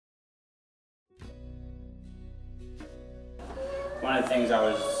one of the things I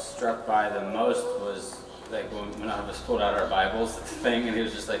was struck by the most was like when I was pulled out our Bibles thing, and he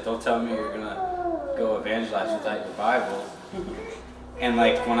was just like, "Don't tell me you're gonna go evangelize without your Bible." And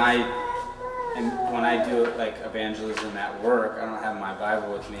like when I do like evangelism at work, I don't have my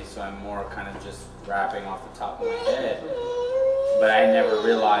Bible with me, so I'm more kind of just rapping off the top of my head. But I never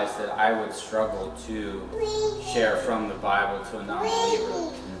realized that I would struggle to share from the Bible to a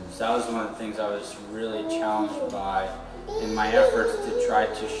non-believer. So that was one of the things I was really challenged by in my efforts to try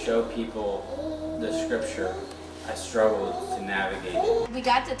to show people the scripture. I struggled to navigate it. We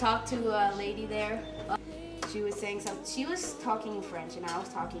got to talk to a lady there. She was saying something. She was talking in French and I was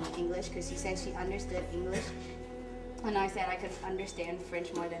talking in English because she said she understood English. And I said I could understand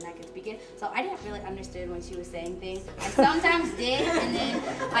French more than I could speak it. So I didn't really understand when she was saying things. I sometimes did, and then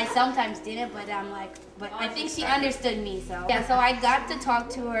I sometimes didn't, but I'm like, but I think she understood me, so. Yeah, so I got to talk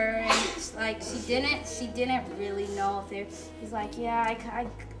to her, and like she didn't really know if there, she's like, yeah, I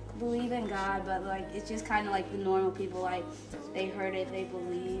believe in God, but like, it's just kind of like the normal people, like, they heard it, they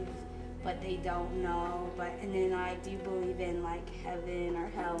believe, but they don't know, and then I do believe in like heaven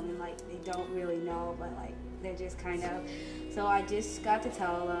or hell, and like, they don't really know, but like, they're just kind of, so I just got to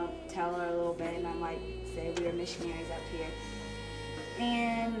tell her a little bit, and I'm like, say we were missionaries up here.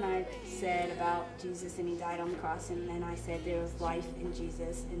 And I said about Jesus, and he died on the cross, and then I said there was life in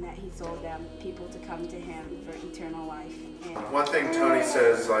Jesus, and that he told them, people to come to him for eternal life. And one thing Tony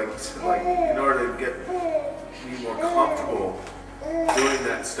says, like in order to be more comfortable doing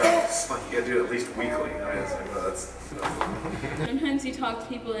that stuff, it's like you gotta do it at least weekly. I was like, well, that's sometimes you talk to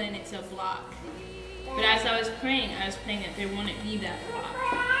people and it's a block. But as I was praying that there wouldn't be that block.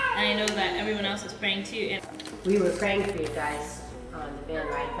 And I know that everyone else is praying too. And we were praying for you guys on the van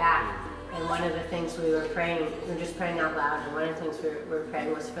ride back. And one of the things we were just praying out loud, and one of the things we were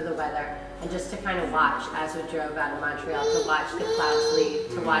praying was for the weather, and just to kind of watch as we drove out of Montreal, to watch the clouds leave,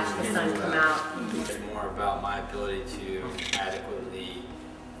 to watch the sun come out. It's more about my ability to adequately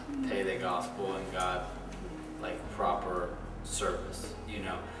pay the gospel and God like proper service, you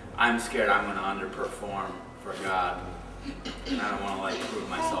know. I'm scared I'm going to underperform for God, and I don't want to like prove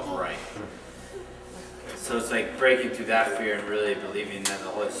myself right. So it's like breaking through that fear and really believing that the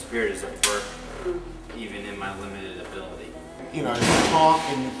Holy Spirit is at work even in my limited ability. You know, you talk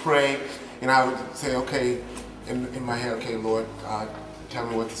and you pray, and I would say, okay, in my head, okay, Lord, tell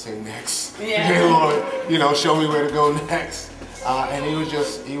me what to say next. Yeah. Okay, Lord, you know, show me where to go next. And he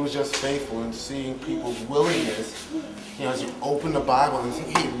was just faithful in seeing people's willingness, you know, to open the Bible and say,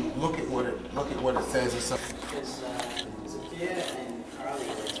 hey, look at what it says. Because Sophia and Carly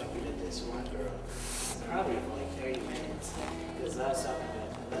were talking to this one girl, probably for like 30 minutes, because I was talking to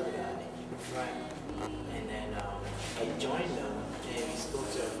another guy in front, and then I joined them and we spoke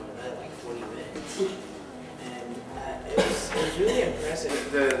to her for another like 40 minutes, and it was really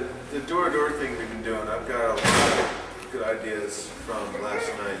impressive. The door-to-door thing we've been doing, I've got a lot of good ideas from last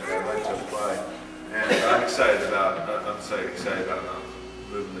night that I'd like to apply, and I'm excited about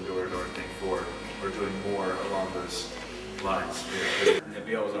moving the door-to-door thing forward, or doing more along those lines.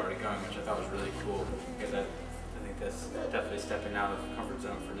 Nabil was already going, which I thought was really cool, because I think that's definitely stepping out of the comfort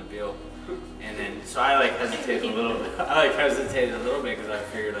zone for Nabil. And then, so I like hesitated a little bit. Because I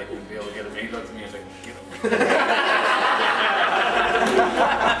figured like Nabil would get him. He looked at me and was like, get him.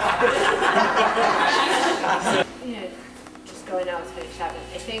 You know, just going out to Chapman,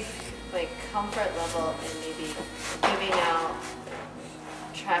 I think like comfort level and maybe giving out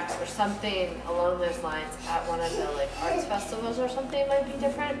tracks or something along those lines at one of the like arts festivals or something might be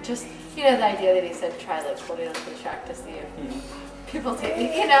different. Just, you know, the idea that he said try like holding onto the track to see if people take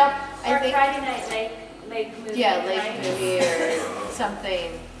it, you know. I think Friday night lake movie. Yeah, lake movie or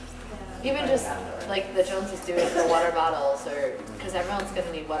something. Even just like the Joneses doing the water bottles, or because everyone's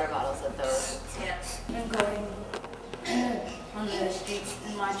gonna need water bottles at those. Yeah, and going on the streets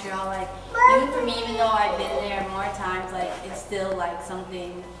in Montreal, like even for me, even though I've been there more times, like it's still like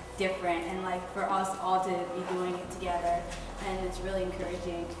something different, and like for us all to be doing it together, and it's really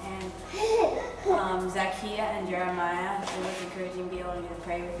encouraging. And Zacchaeus and Jeremiah, it was encouraging to be able to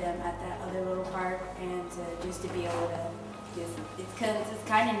pray with them at that other little park, and to be able to. It's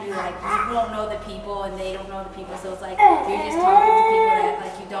kind of new, like people don't know the people and they don't know the people, so it's like you're just talking to people that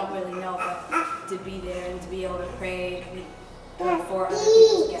like you don't really know, but to be there and to be able to pray for other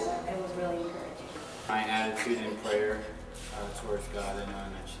people together, it was really encouraging. My attitude in prayer towards God, I know I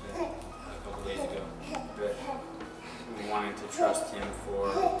mentioned it a couple days ago, but wanting to trust Him for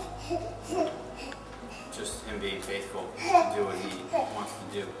just Him being faithful to do what He wants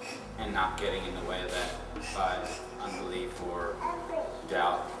to do and not getting in the way of that by unbelief or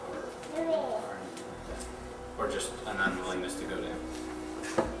doubt or anything like that, or just an unwillingness to go to Him.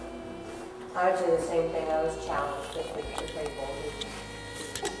 I would say the same thing. I was challenged this week to pray boldly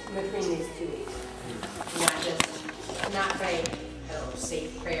between these 2 weeks. Not pray, I don't know,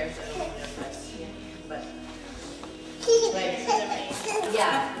 safe prayers. I don't know if that's, but like,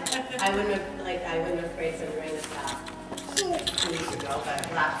 yeah, I wouldn't have prayed for the rain to stop 2 weeks ago,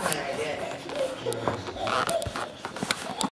 but last night I did.